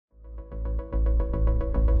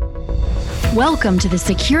Welcome to the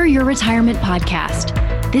Secure Your Retirement podcast.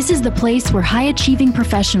 This is the place where high-achieving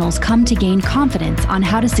professionals come to gain confidence on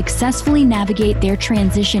how to successfully navigate their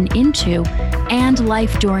transition into and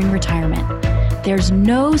life during retirement. There's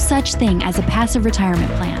no such thing as a passive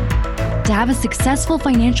retirement plan. To have a successful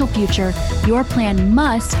financial future, your plan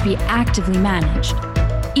must be actively managed.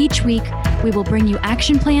 Each week, we will bring you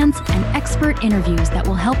action plans and expert interviews that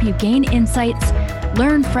will help you gain insights,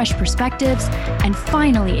 learn fresh perspectives, and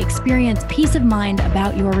finally experience peace of mind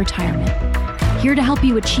about your retirement. Here to help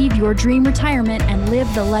you achieve your dream retirement and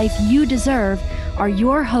live the life you deserve are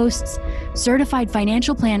your hosts, certified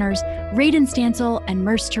financial planners, Radon Stancil and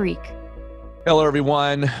Murs Tariq. Hello,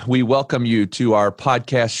 everyone. We welcome you to our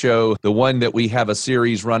podcast show, the one that we have a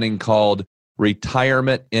series running called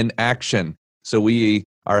Retirement in Action. So we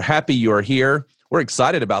are happy you're here. We're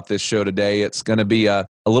excited about this show today. It's going to be a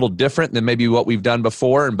little different than maybe what we've done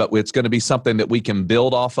before, but it's going to be something that we can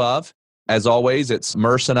build off of. As always, it's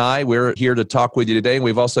Murs and I. We're here to talk with you today. And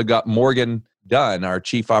we've also got Morgan Dunn, our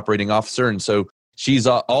Chief Operating Officer. And so she's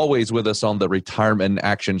always with us on the Retirement in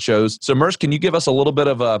Action shows. So Murs, can you give us a little bit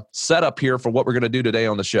of a setup here for what we're going to do today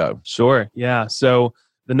on the show? Sure. Yeah. So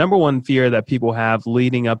the number one fear that people have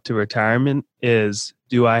leading up to retirement is,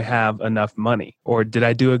 do I have enough money? Or did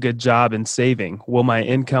I do a good job in saving? Will my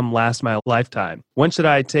income last my lifetime? When should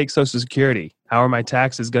I take Social Security? How are my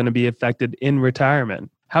taxes going to be affected in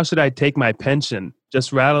retirement? How should I take my pension?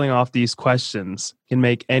 Just rattling off these questions can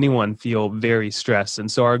make anyone feel very stressed.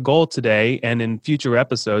 And so our goal today and in future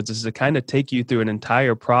episodes is to kind of take you through an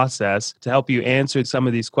entire process to help you answer some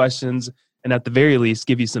of these questions and at the very least,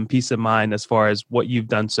 give you some peace of mind as far as what you've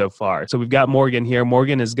done so far. So we've got Morgan here.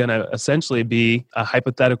 Morgan is going to essentially be a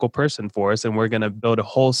hypothetical person for us, and we're going to build a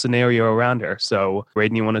whole scenario around her. So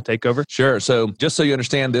Radon, you want to take over? Sure. So just so you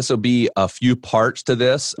understand, this will be a few parts to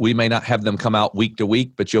this. We may not have them come out week to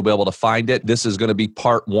week, but you'll be able to find it. This is going to be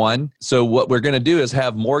part one. So what we're going to do is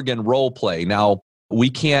have Morgan role play. Now, we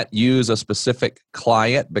can't use a specific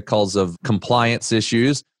client because of compliance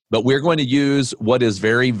issues, but we're going to use what is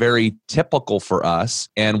very, very typical for us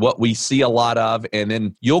and what we see a lot of. And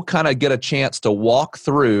then you'll kind of get a chance to walk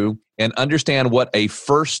through and understand what a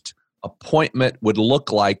first appointment would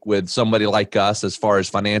look like with somebody like us as far as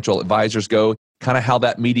financial advisors go, kind of how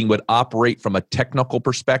that meeting would operate from a technical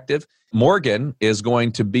perspective. Morgan is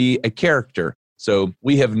going to be a character. So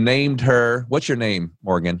we have named her, what's your name,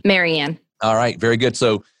 Morgan? Marianne. All right, very good.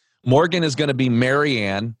 So Morgan is going to be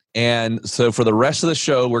Marianne. And so for the rest of the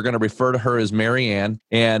show, we're going to refer to her as Marianne,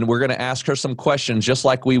 and we're going to ask her some questions just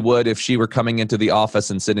like we would if she were coming into the office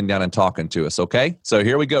and sitting down and talking to us, okay? So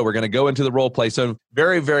here we go. We're going to go into the role play. So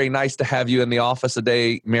very, very nice to have you in the office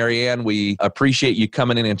today, Marianne. We appreciate you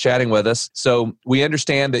coming in and chatting with us. So we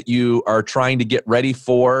understand that you are trying to get ready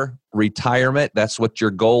for retirement. That's what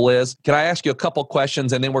your goal is. Can I ask you a couple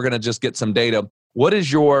questions, and then we're going to just get some data? What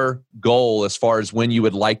is your goal as far as when you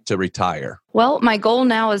would like to retire? Well, my goal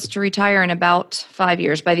now is to retire in about 5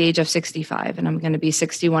 years by the age of 65, and I'm going to be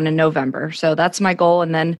 61 in November. So that's my goal.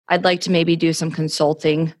 And then I'd like to maybe do some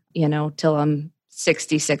consulting, till I'm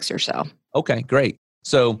 66 or so. Okay, great.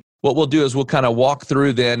 So what we'll do is we'll kind of walk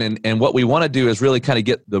through then, and what we want to do is really kind of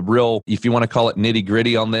get the real, if you want to call it nitty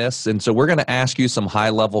gritty on this. And so we're going to ask you some high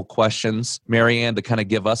level questions, Marianne, to kind of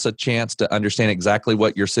give us a chance to understand exactly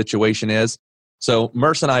what your situation is. So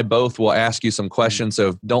Murs and I both will ask you some questions,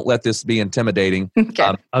 so don't let this be intimidating.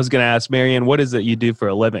 Okay. I was going to ask, Marianne, what is it you do for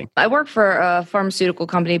a living? I work for a pharmaceutical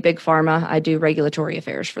company, Big Pharma. I do regulatory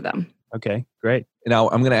affairs for them. Okay, great. Now,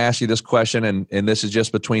 I'm going to ask you this question, and this is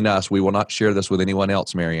just between us. We will not share this with anyone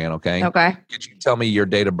else, Marianne, okay? Okay. Could you tell me your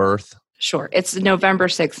date of birth? Sure. It's November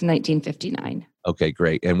 6th, 1959. Okay,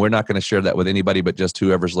 great. And we're not going to share that with anybody but just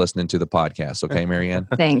whoever's listening to the podcast. Okay, Marianne?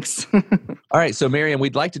 Thanks. All right. So, Marianne,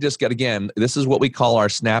 we'd like to just get, again, this is what we call our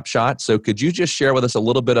snapshot. So could you just share with us a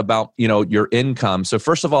little bit about, your income? So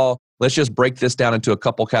first of all, let's just break this down into a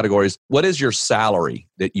couple categories. What is your salary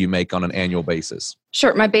that you make on an annual basis?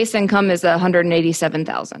 Sure. My base income is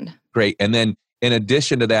 $187,000. Great. And then in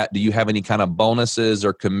addition to that, do you have any kind of bonuses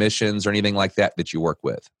or commissions or anything like that you work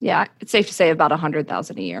with? Yeah, it's safe to say about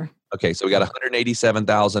 $100,000 a year. Okay, so we got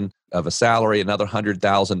 $187,000 of a salary, another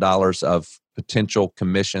 $100,000 of potential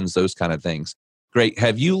commissions, those kind of things. Great.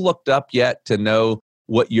 Have you looked up yet to know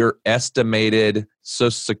what your estimated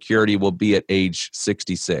Social Security will be at age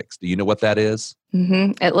 66? Do you know what that is?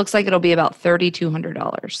 Mm-hmm. It looks like it'll be about $3,200.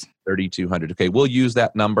 $3,200. Okay, we'll use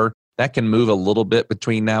that number. That can move a little bit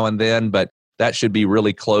between now and then, but that should be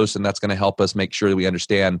really close, and that's going to help us make sure that we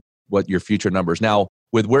understand what your future numbers. Now,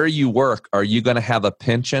 with where you work, are you going to have a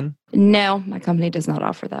pension? No, my company does not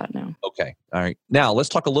offer that. No. Okay. All right. Now let's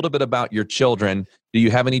talk a little bit about your children. Do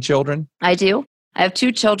you have any children? I do. I have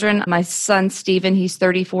 2 children. My son, Steven, he's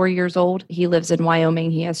 34 years old. He lives in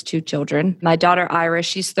Wyoming. He has 2 children. My daughter, Iris,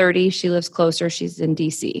 she's 30. She lives closer. She's in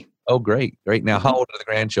DC. Oh, great. Great. Now, how old are the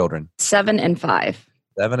grandchildren? 7 and 5.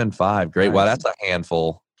 7 and 5. Great. Wow, that's a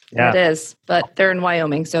handful. Yeah. It is, but they're in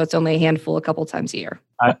Wyoming, so it's only a handful a couple times a year.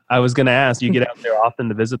 I was going to ask, you get out there often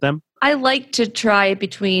to visit them? I like to try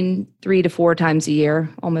between 3 to 4 times a year,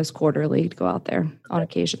 almost quarterly, to go out there on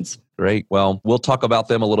occasions. Great. Well, we'll talk about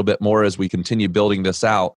them a little bit more as we continue building this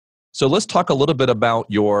out. So let's talk a little bit about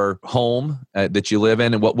your home that you live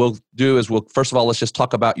in. And what we'll do is first of all, let's just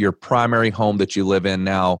talk about your primary home that you live in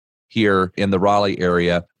now here in the Raleigh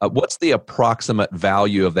area. What's the approximate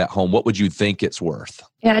value of that home? What would you think it's worth?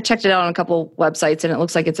 Yeah, I checked it out on a couple websites, and it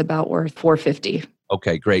looks like it's about worth $450,000.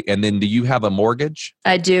 Okay, great. And then do you have a mortgage?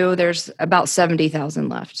 I do. There's about $70,000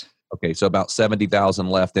 left. Okay, so about $70,000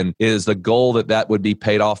 left. And is the goal that would be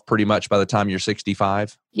paid off pretty much by the time you're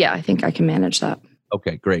 65? Yeah, I think I can manage that.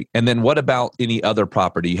 Okay, great. And then what about any other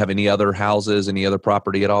property? You have any other houses, any other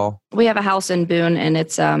property at all? We have a house in Boone, and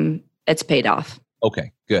it's paid off.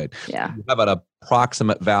 Okay, good. Yeah. You have an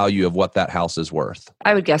approximate value of what that house is worth?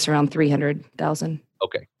 I would guess around $300,000.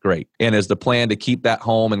 Okay, great. And is the plan to keep that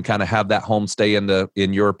home and kind of have that home stay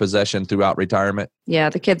in your possession throughout retirement? Yeah,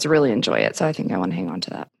 the kids really enjoy it, so I think I want to hang on to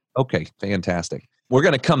that. Okay, fantastic. We're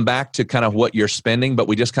going to come back to kind of what you're spending, but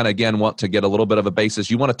we just kind of, again, want to get a little bit of a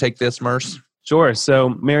basis. You want to take this, Merce? Sure. So,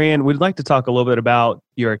 Marianne, we'd like to talk a little bit about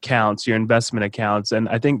your accounts, your investment accounts. And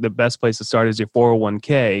I think the best place to start is your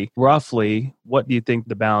 401k. Roughly, what do you think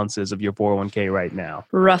the balance is of your 401k right now?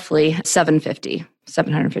 Roughly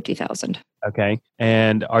 $750,000. Okay.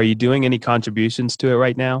 And are you doing any contributions to it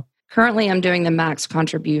right now? Currently, I'm doing the max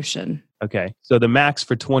contribution. Okay. So the max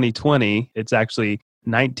for 2020, it's actually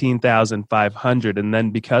 $19,500. And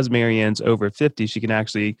then because Marianne's over 50, she can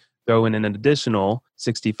actually throw in an additional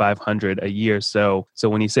 $6,500 a year. So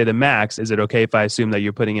when you say the max, is it okay if I assume that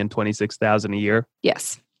you're putting in $26,000 a year?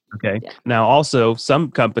 Yes. Okay. Yeah. Now, also,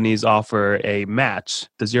 some companies offer a match.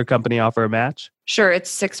 Does your company offer a match? Sure,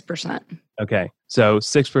 it's 6%. Okay. So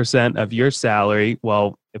 6% of your salary,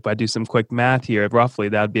 well, if I do some quick math here, roughly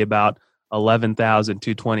that would be about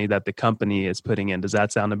 $11,220 that the company is putting in. Does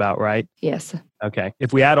that sound about right? Yes. Okay.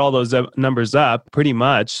 If we add all those numbers up, pretty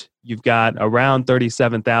much you've got around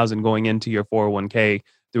 $37,000 going into your 401k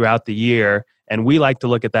throughout the year. And we like to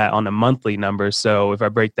look at that on a monthly number. So if I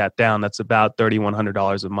break that down, that's about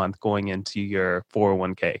 $3,100 a month going into your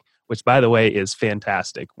 401k, which, by the way, is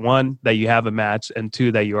fantastic. 1, that you have a match, and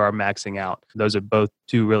 2, that you are maxing out. Those are both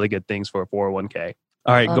 2 really good things for a 401k.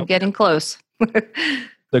 All right. I'm getting close.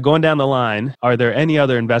 So going down the line, are there any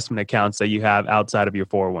other investment accounts that you have outside of your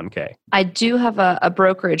 401k? I do have a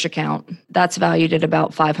brokerage account that's valued at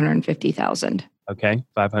about $550,000. Okay,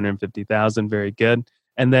 $550,000, very good.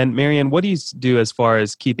 And then, Marianne, what do you do as far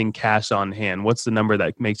as keeping cash on hand? What's the number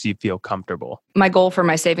that makes you feel comfortable? My goal for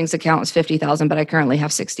my savings account is $50,000, but I currently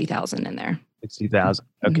have $60,000 in there. 60,000.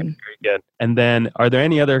 Okay, Very good. And then, are there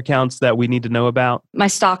any other accounts that we need to know about? My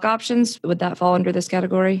stock options, would that fall under this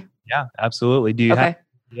category? Yeah, absolutely. Do you have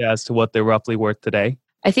as to what they're roughly worth today?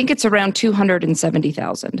 I think it's around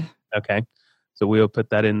 $270,000. Okay. So we'll put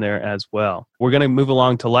that in there as well. We're going to move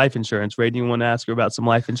along to life insurance. Ray, do you want to ask her about some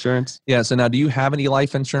life insurance? Yeah. So now, do you have any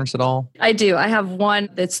life insurance at all? I do. I have one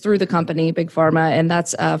that's through the company, Big Pharma, and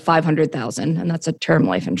that's $500,000, and that's a term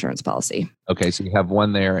life insurance policy. Okay. So you have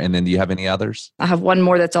one there, and then do you have any others? I have one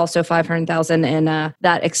more that's also $500,000, and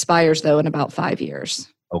that expires, though, in about 5 years.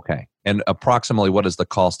 Okay. And approximately what is the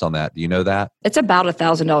cost on that? Do you know that? It's about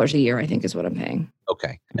 $1,000 a year, I think, is what I'm paying.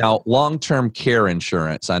 Okay. Now, long-term care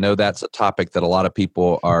insurance. I know that's a topic that a lot of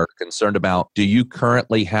people are concerned about. Do you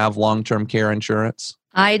currently have long-term care insurance?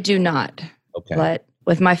 I do not. Okay. But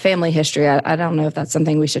with my family history, I don't know if that's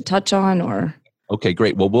something we should touch on or... Okay,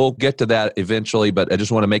 great. Well, we'll get to that eventually, but I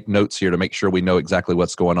just want to make notes here to make sure we know exactly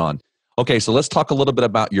what's going on. Okay, so let's talk a little bit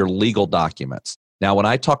about your legal documents. Now, when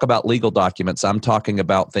I talk about legal documents, I'm talking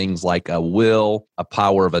about things like a will, a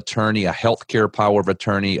power of attorney, a healthcare power of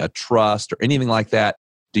attorney, a trust, or anything like that.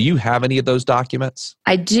 Do you have any of those documents?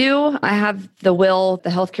 I do. I have the will,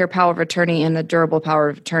 the healthcare power of attorney, and the durable power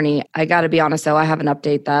of attorney. I got to be honest, though, I haven't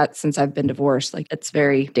updated that since I've been divorced. It's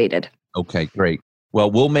very dated. Okay, great. Well,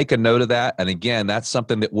 we'll make a note of that. And again, that's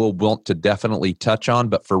something that we'll want to definitely touch on.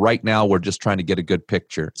 But for right now, we're just trying to get a good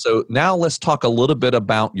picture. So now let's talk a little bit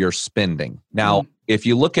about your spending. Now, if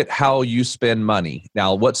you look at how you spend money,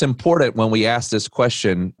 now what's important when we ask this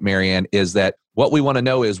question, Marianne, is that what we want to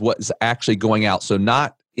know is what's actually going out. So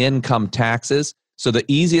not income taxes. So the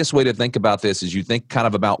easiest way to think about this is you think kind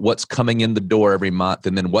of about what's coming in the door every month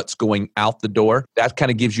and then what's going out the door. That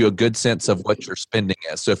kind of gives you a good sense of what your spending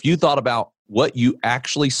is. So if you thought about what you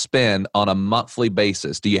actually spend on a monthly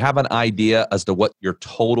basis, do you have an idea as to what your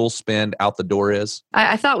total spend out the door is?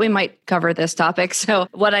 I thought we might cover this topic. So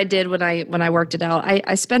what I did when I worked it out,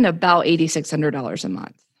 I spend about $8,600 a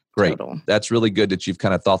month. Great. Total. That's really good that you've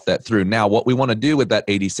kind of thought that through. Now, what we want to do with that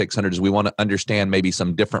 8,600 is we want to understand maybe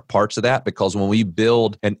some different parts of that, because when we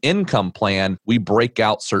build an income plan, we break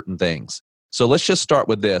out certain things. So let's just start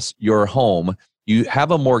with this. Your home, you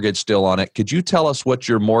have a mortgage still on it. Could you tell us what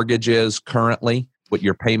your mortgage is currently, what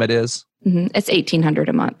your payment is? It's $1,800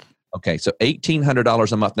 a month. Okay, so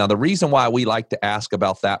 $1,800 a month. Now, the reason why we like to ask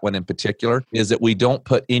about that one in particular is that we don't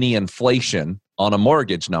put any inflation on a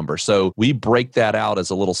mortgage number. So we break that out as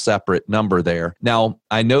a little separate number there. Now,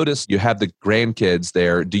 I noticed you have the grandkids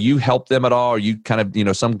there. Do you help them at all? Are you kind of,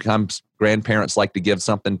 sometimes grandparents like to give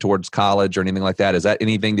something towards college or anything like that. Is that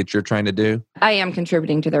anything that you're trying to do? I am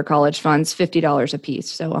contributing to their college funds, $50 a piece.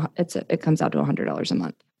 So it comes out to $100 a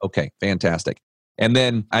month. Okay, fantastic. And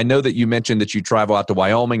then I know that you mentioned that you travel out to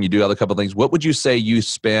Wyoming, you do other couple of things. What would you say you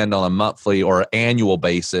spend on a monthly or annual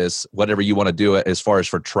basis, whatever you want to do it, as far as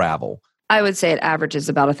for travel? I would say it averages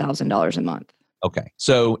about $1,000 a month. Okay.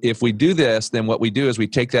 So if we do this, then what we do is we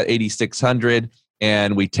take that 8,600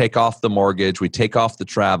 and we take off the mortgage, we take off the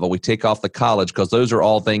travel, we take off the college, because those are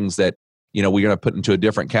all things that, we're going to put into a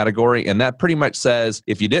different category. And that pretty much says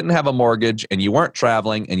if you didn't have a mortgage and you weren't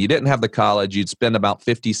traveling and you didn't have the college, you'd spend about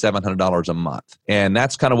 $5,700 a month. And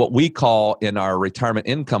that's kind of what we call in our retirement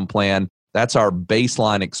income plan, that's our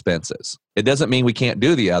baseline expenses. It doesn't mean we can't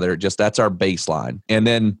do the other, just that's our baseline. And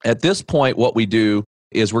then at this point, what we do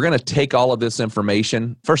is we're going to take all of this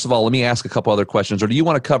information. First of all, let me ask a couple other questions. Or do you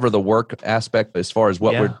want to cover the work aspect as far as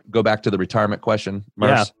what we're go back to the retirement question,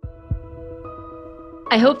 Merce? Yeah.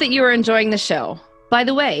 I hope that you are enjoying the show. By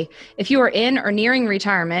the way, if you are in or nearing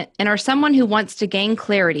retirement and are someone who wants to gain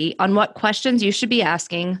clarity on what questions you should be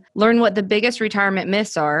asking, learn what the biggest retirement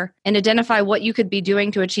myths are, and identify what you could be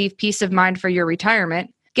doing to achieve peace of mind for your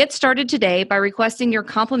retirement, get started today by requesting your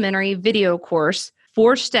complimentary video course,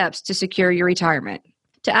 4 Steps to Secure Your Retirement.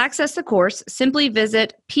 To access the course, simply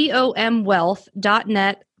visit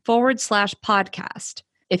pomwealth.net/podcast.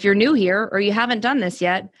 If you're new here or you haven't done this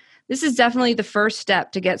yet, this is definitely the first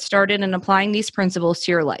step to get started in applying these principles to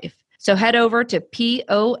your life. So head over to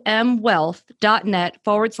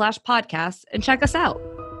pomwealth.net/podcast and check us out.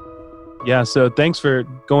 Yeah, so thanks for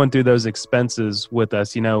going through those expenses with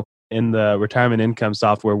us. In the retirement income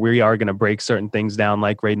software, we are going to break certain things down.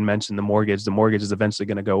 Like Raiden mentioned, the mortgage is eventually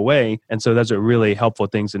going to go away. And so those are really helpful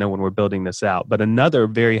things to know when we're building this out. But another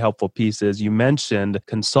very helpful piece is you mentioned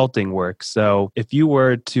consulting work. So if you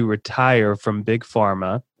were to retire from Big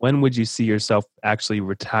Pharma, when would you see yourself actually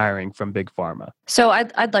retiring from Big Pharma? So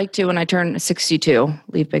I'd like to, when I turn 62,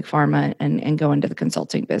 leave Big Pharma and go into the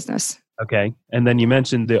consulting business. Okay. And then you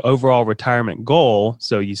mentioned the overall retirement goal.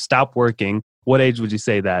 So you stop working. What age would you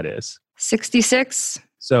say that is? 66.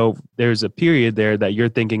 So there's a period there that you're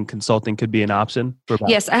thinking consulting could be an option?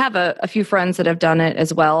 Yes, I have a few friends that have done it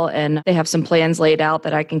as well, and they have some plans laid out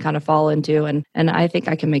that I can kind of fall into, and I think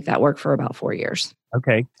I can make that work for about 4 years.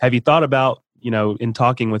 Okay. Have you thought about, in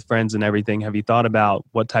talking with friends and everything, have you thought about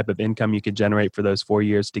what type of income you could generate for those 4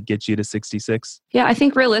 years to get you to 66? Yeah, I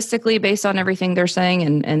think realistically, based on everything they're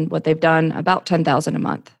saying and what they've done, about $10,000 a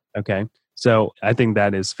month. Okay. So I think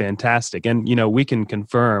that is fantastic. And, we can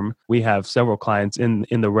confirm we have several clients in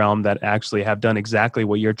the realm that actually have done exactly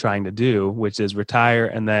what you're trying to do, which is retire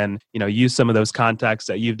and then, use some of those contacts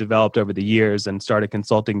that you've developed over the years and start a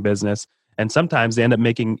consulting business. And sometimes they end up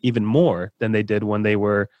making even more than they did when they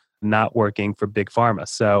were not working for Big Pharma.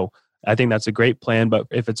 So I think that's a great plan. But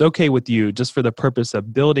if it's okay with you, just for the purpose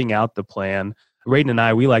of building out the plan, Raiden and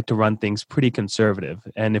I, we like to run things pretty conservative.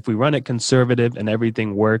 And if we run it conservative and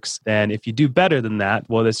everything works, then if you do better than that,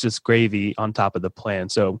 well, that's just gravy on top of the plan.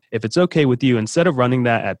 So if it's okay with you, instead of running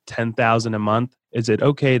that at $10,000 a month, is it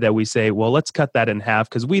okay that we say, well, let's cut that in half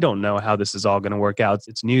because we don't know how this is all going to work out.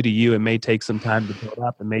 It's new to you. It may take some time to build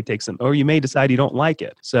up. It may take or you may decide you don't like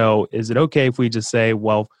it. So is it okay if we just say,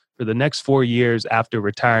 well, for the next 4 years after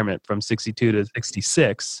retirement from 62 to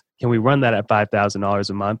 66, can we run that at $5,000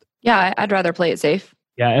 a month? Yeah, I'd rather play it safe.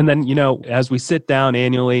 Yeah. And then, as we sit down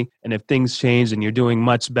annually, and if things change and you're doing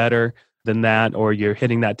much better than that, or you're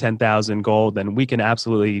hitting that 10,000 goal, then we can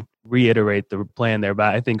absolutely reiterate the plan there.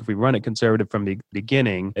 But I think if we run it conservative from the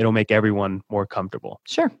beginning, it'll make everyone more comfortable.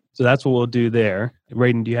 Sure. So that's what we'll do there.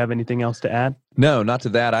 Radon, do you have anything else to add? No, not to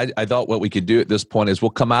that. I thought what we could do at this point is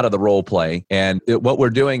we'll come out of the role play. And what we're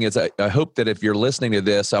doing is I hope that if you're listening to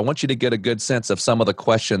this, I want you to get a good sense of some of the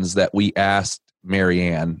questions that we asked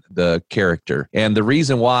Marianne, the character. And the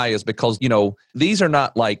reason why is because, these are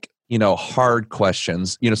not like, hard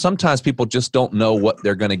questions. Sometimes people just don't know what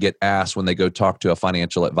they're going to get asked when they go talk to a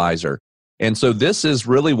financial advisor. And so this is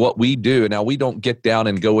really what we do. Now, we don't get down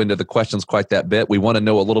and go into the questions quite that bit. We want to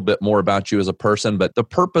know a little bit more about you as a person. But the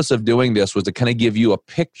purpose of doing this was to kind of give you a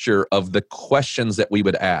picture of the questions that we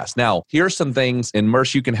would ask. Now, here's some things, and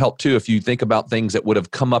Merce, you can help too if you think about things that would have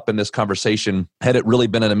come up in this conversation had it really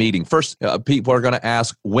been in a meeting. First, people are going to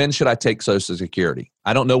ask, when should I take Social Security?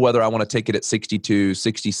 I don't know whether I want to take it at 62,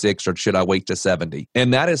 66, or should I wait to 70?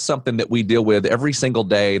 And that is something that we deal with every single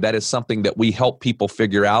day. That is something that we help people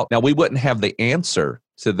figure out. Now, we wouldn't have the answer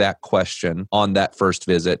to that question on that first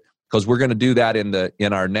visit because we're going to do that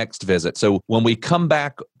in our next visit. So when we come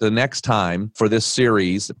back the next time for this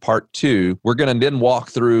series, part 2, we're going to then walk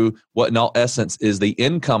through what in all essence is the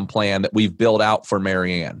income plan that we've built out for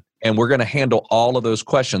Marianne. And we're going to handle all of those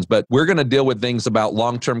questions, but we're going to deal with things about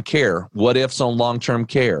long-term care. What ifs on long-term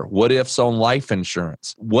care? What ifs on life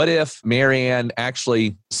insurance? What if Marianne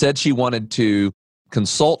actually said she wanted to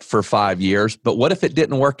consult for 5 years, but what if it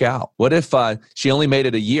didn't work out? What if she only made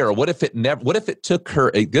it a year? Or what if it took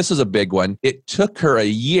her, this is a big one, it took her a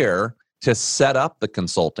year to set up the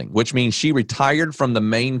consulting, which means she retired from the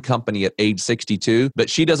main company at age 62, but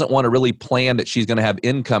she doesn't want to really plan that she's going to have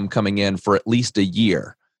income coming in for at least a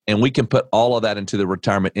year. And we can put all of that into the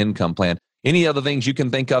retirement income plan. Any other things you can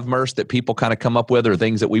think of, Merce, that people kind of come up with or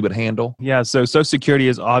things that we would handle? Yeah, so Social Security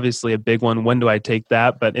is obviously a big one. When do I take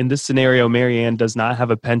that? But in this scenario, Marianne does not have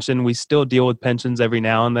a pension. We still deal with pensions every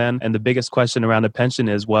now and then. And the biggest question around a pension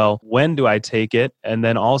is, well, when do I take it? And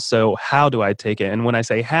then also, how do I take it? And when I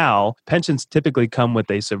say how, pensions typically come with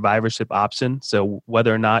a survivorship option. So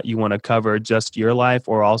whether or not you want to cover just your life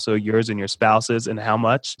or also yours and your spouse's and how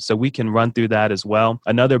much. So we can run through that as well.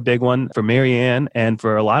 Another big one for Marianne and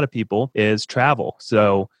for a lot of people is travel.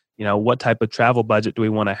 So, what type of travel budget do we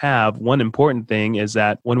want to have? One important thing is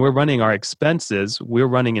that when we're running our expenses, we're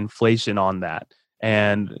running inflation on that.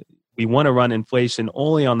 And we want to run inflation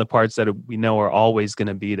only on the parts that we know are always going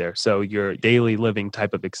to be there. So your daily living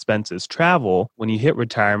type of expenses. Travel, when you hit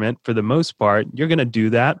retirement, for the most part, you're going to do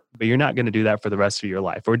that, but you're not going to do that for the rest of your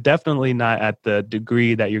life, or definitely not at the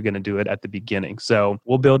degree that you're going to do it at the beginning. So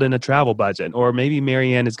we'll build in a travel budget. Or maybe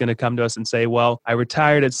Marianne is going to come to us and say, well, I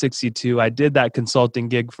retired at 62. I did that consulting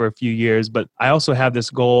gig for a few years, but I also have this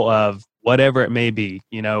goal of whatever it may be,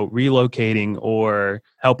 relocating or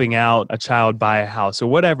helping out a child buy a house or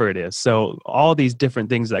whatever it is. So all these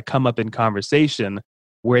different things that come up in conversation,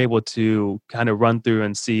 we're able to kind of run through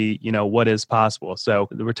and see, what is possible. So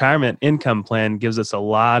the retirement income plan gives us a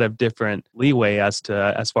lot of different leeway as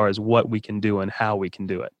far as what we can do and how we can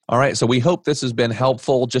do it. All right. So we hope this has been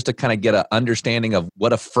helpful just to kind of get an understanding of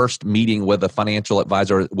what a first meeting with a financial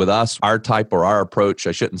advisor with us, our type or our approach.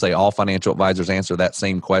 I shouldn't say all financial advisors answer that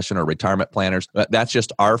same question or retirement planners, but that's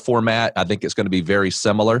just our format. I think it's going to be very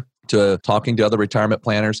similar to talking to other retirement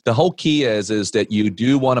planners. The whole key is that you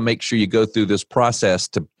do want to make sure you go through this process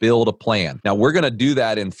to build a plan. Now, we're going to do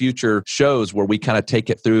that in future shows where we kind of take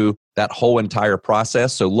it through that whole entire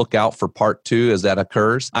process. So look out for part 2 as that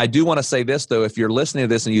occurs. I do want to say this, though, if you're listening to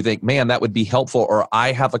this and you think, man, that would be helpful, or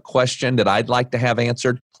I have a question that I'd like to have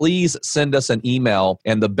answered, please send us an email.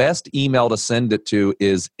 And the best email to send it to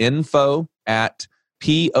is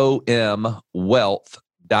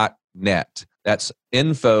info@pomwealth.net. That's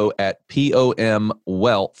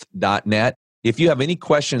info@pomwealth.net. If you have any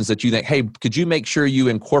questions that you think, hey, could you make sure you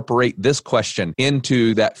incorporate this question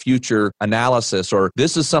into that future analysis, or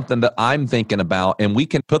this is something that I'm thinking about, and we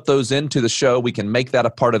can put those into the show. We can make that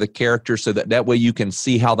a part of the character so that way you can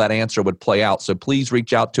see how that answer would play out. So please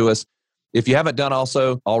reach out to us. If you haven't done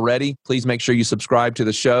also already, please make sure you subscribe to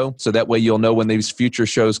the show so that way you'll know when these future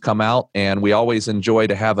shows come out. And we always enjoy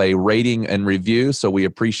to have a rating and review, so we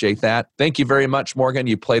appreciate that. Thank you very much, Morgan.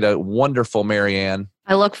 You played a wonderful Marianne.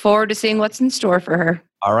 I look forward to seeing what's in store for her.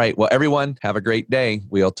 All right. Well, everyone, have a great day.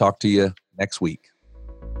 We'll talk to you next week.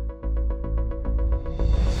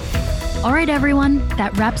 All right, everyone.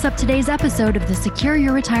 That wraps up today's episode of the Secure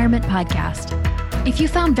Your Retirement podcast. If you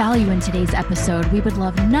found value in today's episode, we would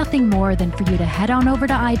love nothing more than for you to head on over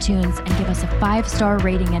to iTunes and give us a 5-star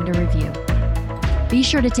rating and a review. Be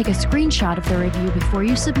sure to take a screenshot of the review before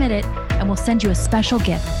you submit it, and we'll send you a special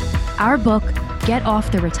gift, our book, Get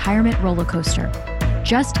Off the Retirement Roller Coaster.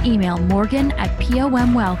 Just email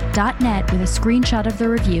morgan@pomwealth.net with a screenshot of the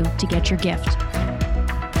review to get your gift.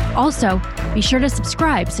 Also, be sure to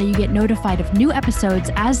subscribe so you get notified of new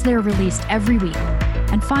episodes as they're released every week.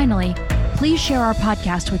 And finally, please share our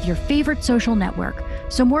podcast with your favorite social network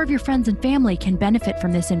so more of your friends and family can benefit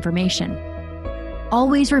from this information.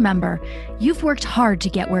 Always remember, you've worked hard to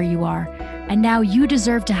get where you are, and now you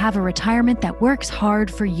deserve to have a retirement that works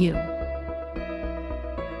hard for you.